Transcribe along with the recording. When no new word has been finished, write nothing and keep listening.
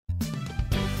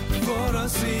for a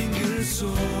single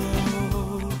soul.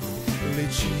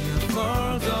 Reaching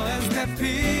further and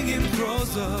stepping in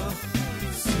closer.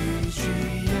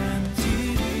 CGNTV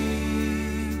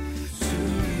to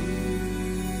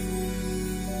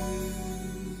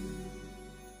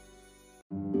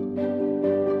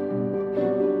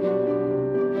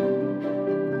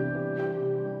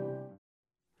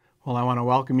Well, I want to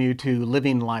welcome you to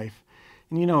Living Life.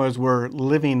 And you know, as we're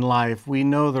living life, we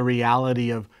know the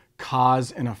reality of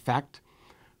cause and effect,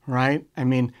 right? I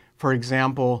mean, for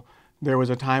example, there was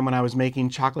a time when I was making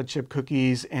chocolate chip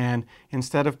cookies, and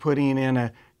instead of putting in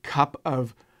a cup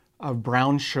of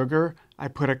brown sugar, I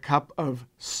put a cup of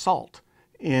salt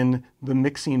in the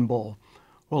mixing bowl.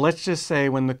 Well, let's just say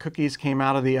when the cookies came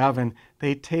out of the oven,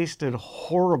 they tasted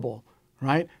horrible,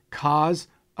 right? Cause,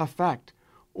 effect.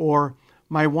 Or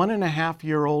my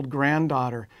 1.5-year-old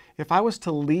granddaughter, if I was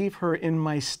to leave her in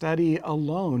my study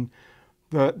alone,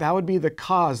 that would be the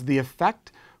cause. The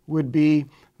effect would be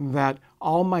that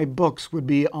all my books would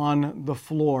be on the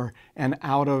floor and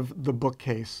out of the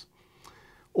bookcase.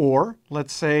 Or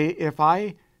let's say if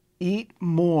I eat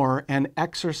more and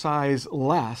exercise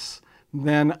less,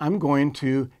 then I'm going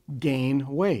to gain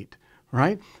weight,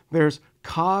 right? There's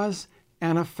cause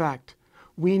and effect.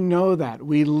 We know that.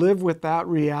 We live with that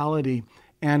reality.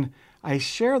 And I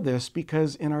share this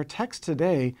because in our text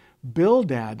today,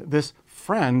 Bildad, this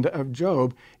friend of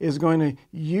Job, is going to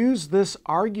use this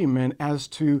argument as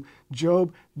to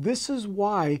Job, this is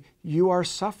why you are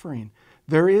suffering.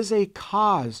 There is a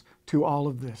cause to all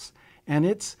of this, and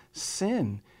it's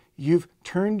sin. You've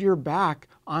turned your back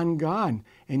on God,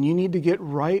 and you need to get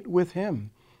right with Him.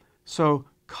 So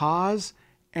cause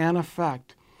and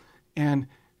effect. And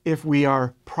if we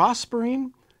are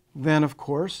prospering, then of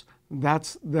course, then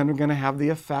we're going to have the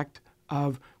effect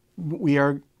of we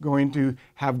are going to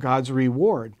have God's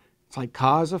reward. It's like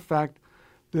cause, effect,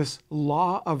 this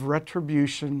law of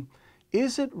retribution.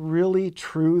 Is it really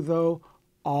true, though,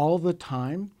 all the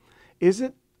time? Is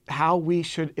it how we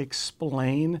should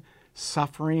explain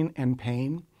suffering and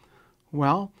pain?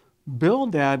 Well,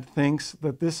 Bildad thinks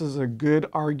that this is a good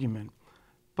argument.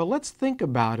 But let's think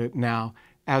about it now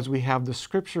as we have the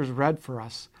scriptures read for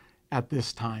us at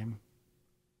this time.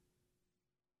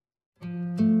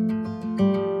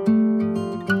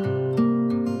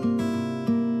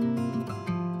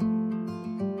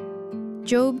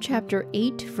 Job chapter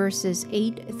 8, verses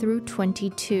 8 through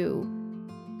 22.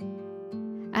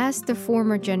 Ask the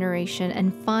former generation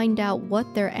and find out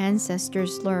what their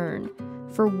ancestors learned.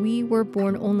 For we were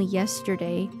born only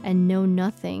yesterday and know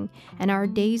nothing, and our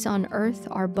days on earth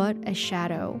are but a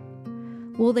shadow.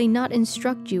 Will they not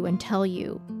instruct you and tell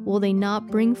you? Will they not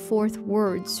bring forth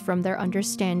words from their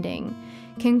understanding?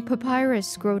 Can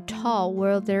papyrus grow tall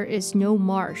where there is no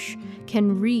marsh?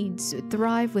 Can reeds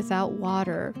thrive without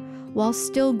water? While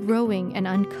still growing and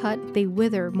uncut, they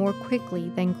wither more quickly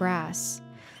than grass.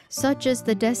 Such is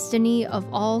the destiny of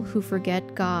all who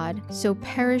forget God, so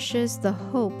perishes the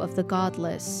hope of the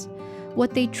godless.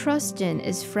 What they trust in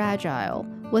is fragile.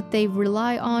 What they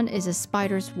rely on is a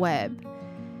spider's web.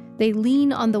 They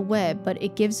lean on the web, but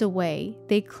it gives away.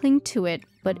 They cling to it,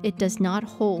 but it does not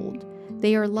hold.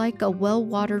 They are like a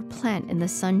well-watered plant in the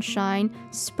sunshine,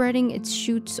 spreading its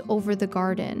shoots over the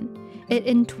garden. It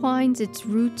entwines its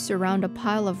roots around a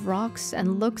pile of rocks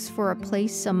and looks for a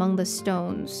place among the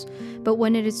stones. But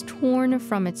when it is torn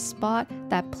from its spot,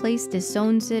 that place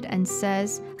disowns it and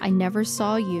says, I never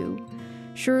saw you.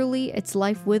 Surely its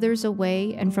life withers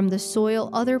away, and from the soil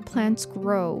other plants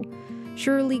grow.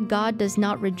 Surely God does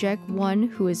not reject one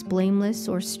who is blameless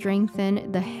or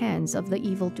strengthen the hands of the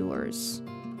evildoers.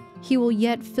 He will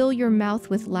yet fill your mouth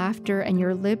with laughter and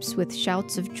your lips with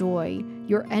shouts of joy.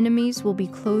 Your enemies will be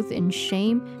clothed in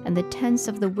shame, and the tents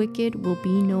of the wicked will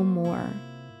be no more.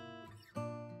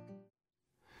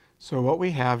 So what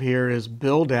we have here is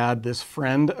Bildad, this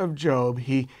friend of Job.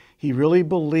 He really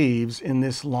believes in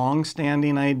this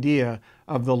long-standing idea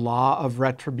of the law of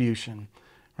retribution,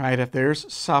 right? If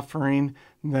there's suffering,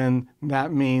 then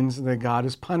that means that God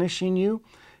is punishing you.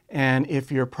 And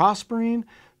if you're prospering,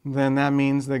 then that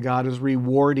means that God is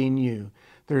rewarding you.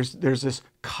 There's this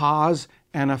cause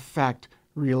and effect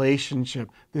relationship,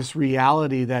 this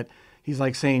reality that he's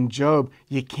like saying, Job,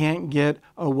 you can't get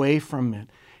away from it.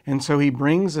 And so he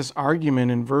brings this argument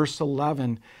in verse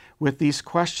 11 with these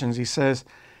questions. He says,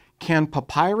 can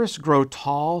papyrus grow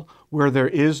tall where there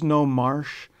is no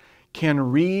marsh? Can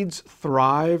reeds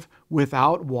thrive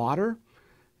without water?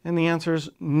 And the answer is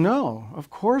no,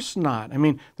 of course not. I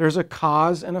mean, there's a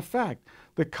cause and effect.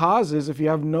 The cause is if you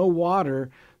have no water,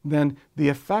 then the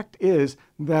effect is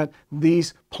that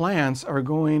these plants are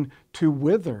going to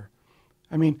wither.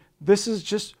 I mean, this is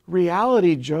just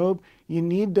reality, Job. You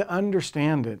need to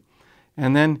understand it.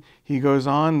 And then he goes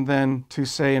on then to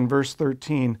say in verse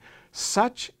 13,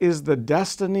 such is the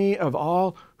destiny of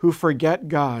all who forget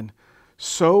God.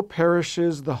 So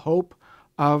perishes the hope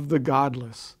of the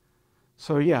godless.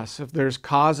 So yes, if there's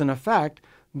cause and effect,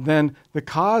 then the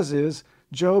cause is,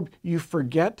 Job, you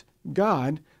forget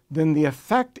God. Then the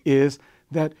effect is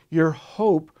that your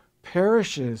hope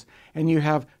perishes and you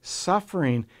have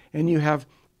suffering and you have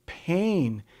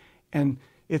pain. And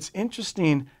it's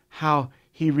interesting how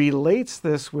he relates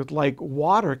this with like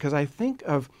water, because I think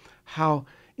of how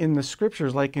in the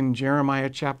scriptures, like in Jeremiah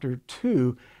chapter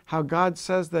 2, how God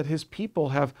says that his people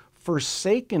have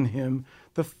forsaken him,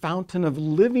 the fountain of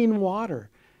living water.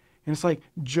 And it's like,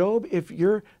 Job, if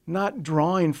you're not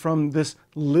drawing from this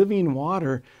living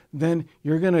water, then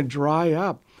you're going to dry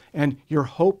up and your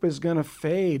hope is going to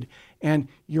fade and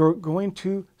you're going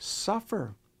to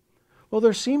suffer. Well,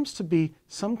 there seems to be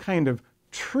some kind of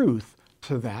truth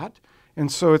to that.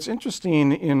 And so it's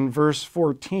interesting in verse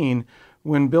 14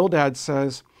 when Bildad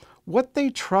says, what they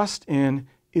trust in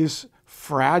is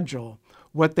fragile.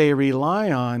 What they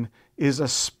rely on is a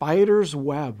spider's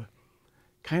web.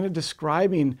 Kind of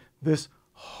describing this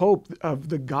hope of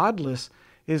the godless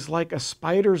is like a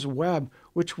spider's web,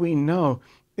 which we know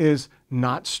is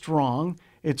not strong.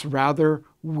 It's rather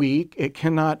weak. It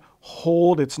cannot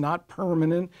hold. It's not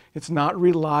permanent. It's not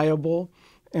reliable.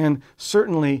 And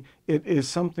certainly it is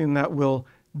something that will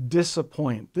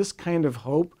disappoint. This kind of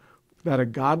hope that a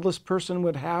godless person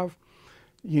would have,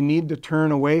 you need to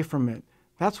turn away from it.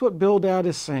 That's what Bildad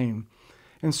is saying.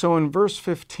 And so in verse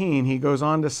 15, he goes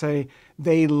on to say,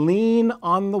 they lean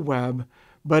on the web,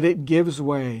 but it gives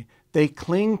way. They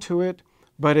cling to it,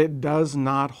 but it does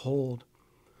not hold.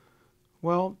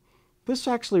 Well, this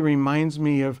actually reminds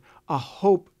me of a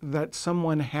hope that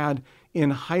someone had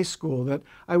in high school, that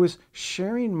I was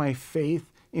sharing my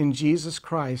faith in Jesus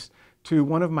Christ to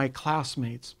one of my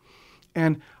classmates.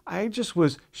 And I just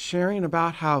was sharing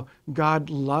about how God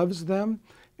loves them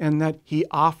and that he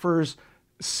offers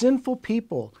sinful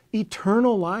people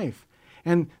eternal life.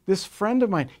 And this friend of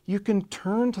mine, you can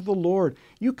turn to the Lord.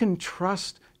 You can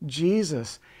trust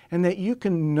Jesus and that you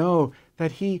can know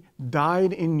that he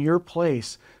died in your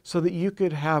place so that you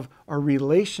could have a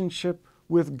relationship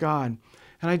with God.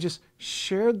 And I just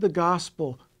shared the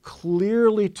gospel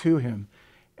clearly to him.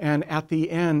 And at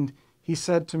the end, he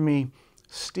said to me,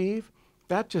 Steve,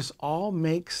 that just all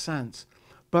makes sense.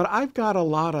 But I've got a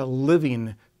lot of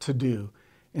living to do.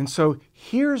 And so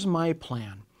here's my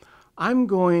plan. I'm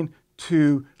going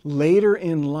to later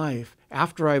in life,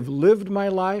 after I've lived my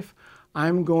life,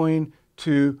 I'm going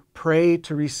to pray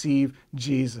to receive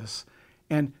Jesus.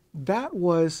 And that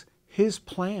was his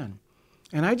plan.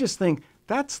 And I just think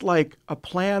that's like a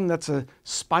plan that's a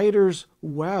spider's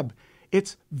web.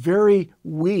 It's very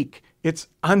weak. It's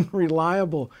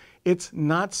unreliable. It's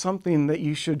not something that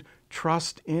you should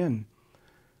trust in.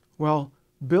 Well,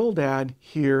 Bildad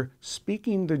here,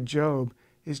 speaking to Job,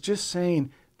 is just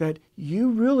saying that you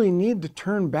really need to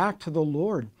turn back to the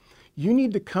Lord. You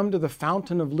need to come to the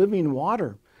fountain of living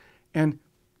water. And,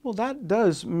 well, that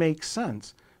does make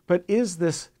sense. But is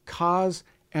this cause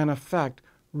and effect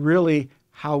really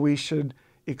how we should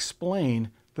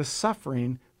explain the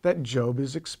suffering that Job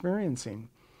is experiencing?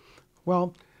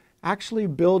 Well, actually,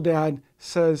 Bildad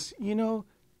says,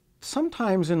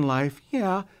 sometimes in life,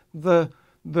 the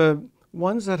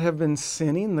ones that have been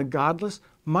sinning, the godless,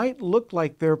 might look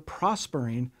like they're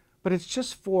prospering, but it's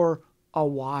just for a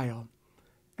while.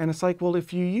 And it's like, well,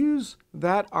 if you use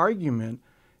that argument,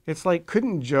 it's like,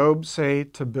 couldn't Job say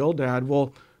to Bildad,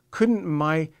 well, couldn't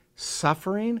my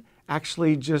suffering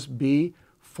actually just be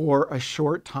for a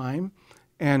short time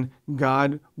and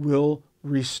God will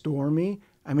restore me?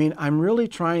 I mean, I'm really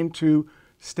trying to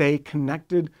stay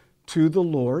connected to the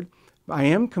Lord. I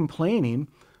am complaining,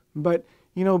 but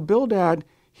Bildad,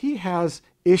 he has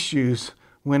issues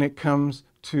when it comes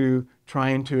to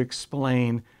trying to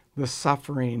explain the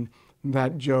suffering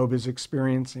that Job is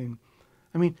experiencing.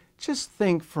 I mean, just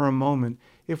think for a moment,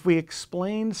 if we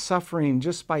explain suffering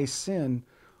just by sin,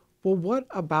 well, what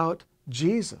about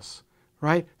Jesus,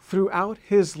 right? Throughout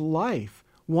his life,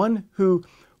 one who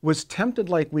was tempted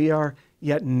like we are,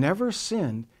 yet never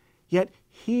sinned, yet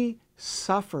he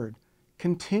suffered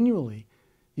continually.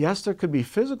 Yes, there could be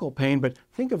physical pain, but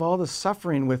think of all the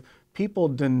suffering with people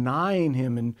denying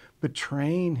him and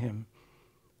betraying him.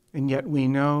 And yet we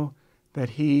know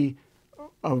that he,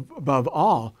 above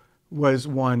all, was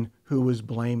one who was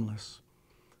blameless.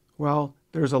 Well,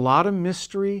 there's a lot of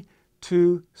mystery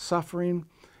to suffering,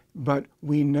 but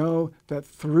we know that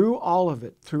through all of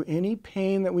it, through any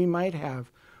pain that we might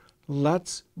have,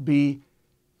 let's be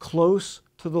close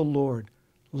to the Lord.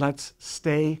 Let's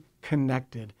stay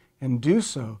connected and do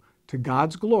so to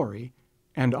God's glory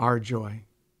and our joy.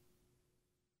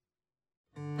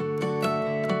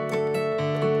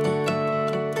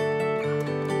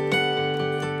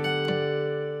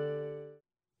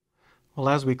 Well,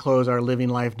 as we close our Living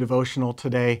Life devotional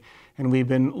today, and we've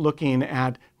been looking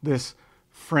at this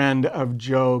friend of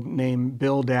Job named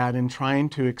Bildad and trying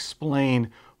to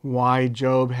explain why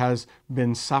Job has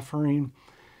been suffering,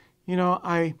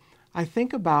 I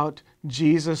think about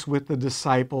Jesus with the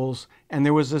disciples, and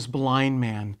there was this blind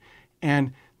man,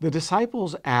 and the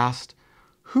disciples asked,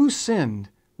 who sinned?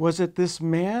 Was it this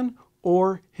man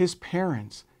or his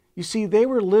parents? You see, they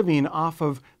were living off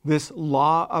of this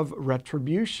law of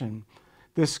retribution,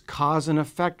 this cause and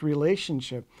effect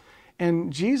relationship.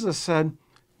 And Jesus said,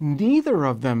 neither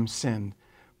of them sinned,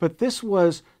 but this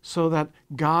was so that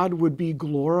God would be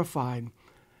glorified.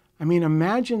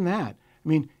 Imagine that.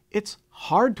 It's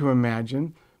hard to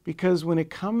imagine, because when it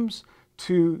comes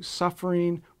to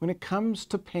suffering, when it comes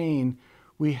to pain,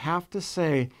 we have to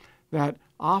say that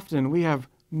often we have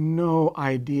no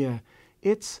idea.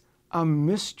 It's a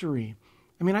mystery.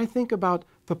 I think about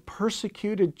the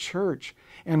persecuted church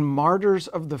and martyrs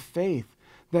of the faith,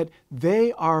 that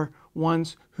they are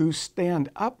ones who stand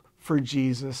up for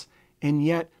Jesus, and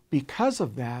yet because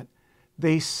of that,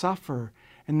 they suffer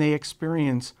and they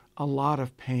experience a lot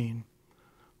of pain.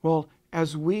 Well,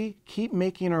 as we keep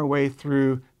making our way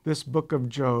through this book of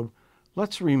Job,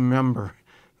 let's remember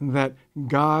that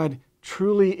God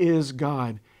truly is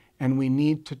God, and we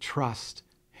need to trust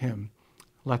Him.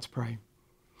 Let's pray.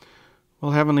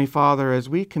 Well, Heavenly Father, as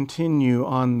we continue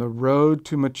on the road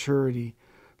to maturity,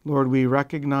 Lord, we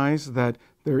recognize that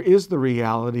there is the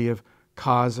reality of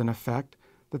cause and effect,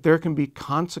 that there can be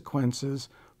consequences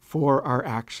for our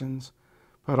actions.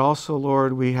 But also,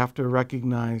 Lord, we have to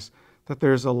recognize that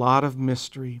there's a lot of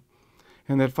mystery,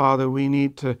 and that, Father, we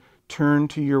need to turn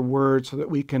to your word so that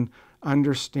we can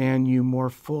understand you more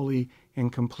fully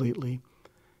and completely.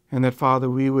 And that, Father,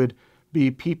 we would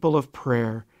be people of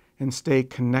prayer and stay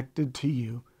connected to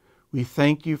you. We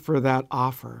thank you for that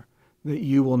offer, that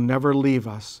you will never leave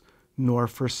us nor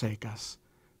forsake us.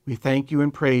 We thank you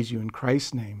and praise you in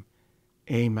Christ's name.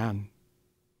 Amen.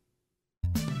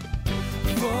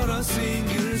 For a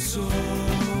single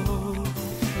soul,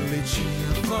 reaching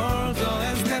further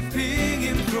and stepping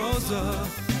in closer.